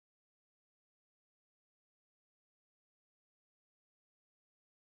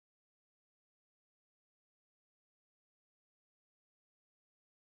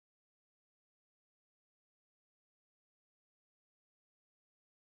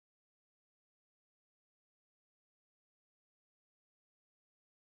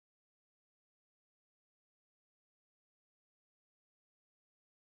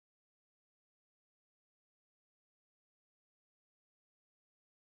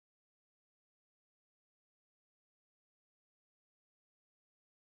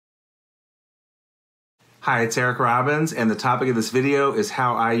Hi, it's Eric Robbins, and the topic of this video is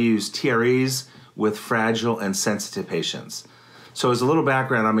how I use TREs with fragile and sensitive patients. So as a little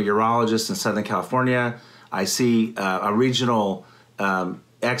background, I'm a urologist in Southern California. I see a regional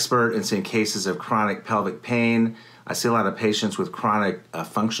expert in seeing cases of chronic pelvic pain. I see a lot of patients with chronic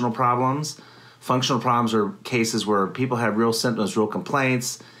functional problems. Functional problems are cases where people have real symptoms, real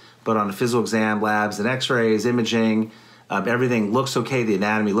complaints, but on a physical exam, labs and x-rays, imaging, everything looks okay, the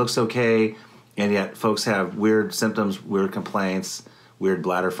anatomy looks okay, and yet folks have weird symptoms, weird complaints, weird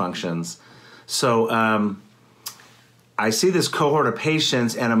bladder functions. So I see this cohort of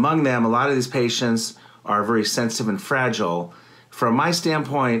patients, and among them, a lot of these patients are very sensitive and fragile. From my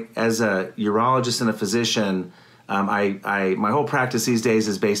standpoint as a urologist and a physician, my whole practice these days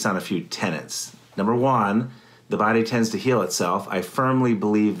is based on a few tenets. Number one, the body tends to heal itself. I firmly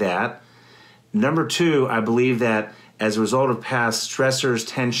believe that. Number two, I believe that as a result of past stressors,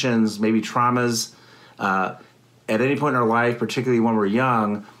 tensions, maybe traumas, at any point in our life, particularly when we're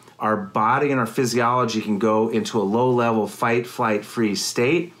young, our body and our physiology can go into a low-level fight, flight, freeze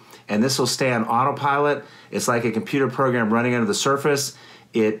state, and this will stay on autopilot. It's like a computer program running under the surface.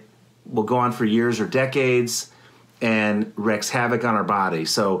 It will go on for years or decades and wreaks havoc on our body.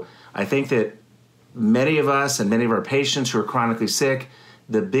 So I think that many of us and many of our patients who are chronically sick,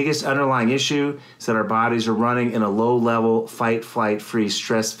 the biggest underlying issue is that our bodies are running in a low-level fight, flight, freeze,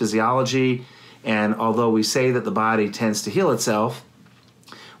 stress physiology. And although we say that the body tends to heal itself,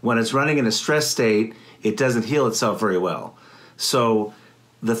 when it's running in a stress state, it doesn't heal itself very well. So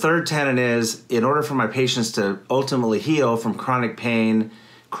the third tenet is, in order for my patients to ultimately heal from chronic pain,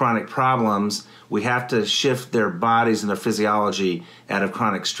 chronic problems, we have to shift their bodies and their physiology out of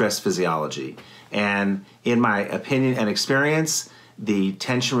chronic stress physiology. And in my opinion and experience, the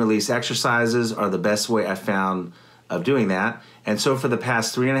tension release exercises are the best way I found of doing that. And so for the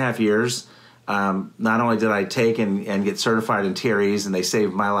past 3.5 years, not only did I take and get certified in TREs, and they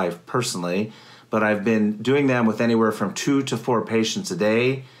saved my life personally, but I've been doing them with anywhere from 2 to 4 patients a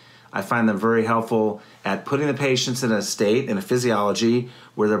day. I find them very helpful at putting the patients in a state, in a physiology,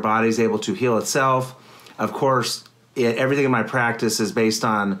 where their body is able to heal itself. Of course, everything in my practice is based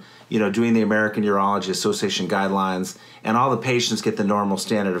on doing the American Urology Association guidelines, and all the patients get the normal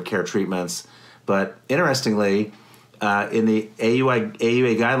standard of care treatments. But interestingly, in the AUA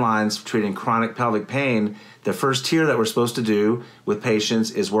guidelines for treating chronic pelvic pain, the first tier that we're supposed to do with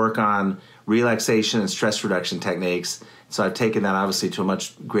patients is work on relaxation and stress reduction techniques. So I've taken that obviously to a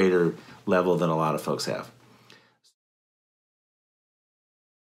much greater level than a lot of folks have.